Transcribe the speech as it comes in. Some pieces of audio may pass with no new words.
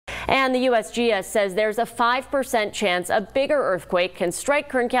And the USGS says there's a 5% chance a bigger earthquake can strike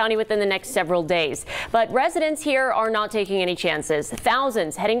Kern County within the next several days. But residents here are not taking any chances.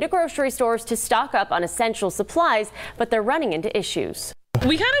 Thousands heading to grocery stores to stock up on essential supplies, but they're running into issues.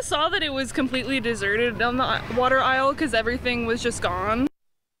 We kind of saw that it was completely deserted on the water aisle because everything was just gone.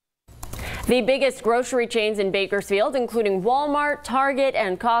 The biggest grocery chains in Bakersfield, including Walmart, Target,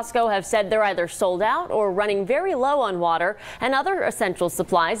 and Costco, have said they're either sold out or running very low on water and other essential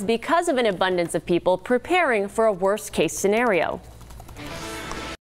supplies because of an abundance of people preparing for a worst-case scenario.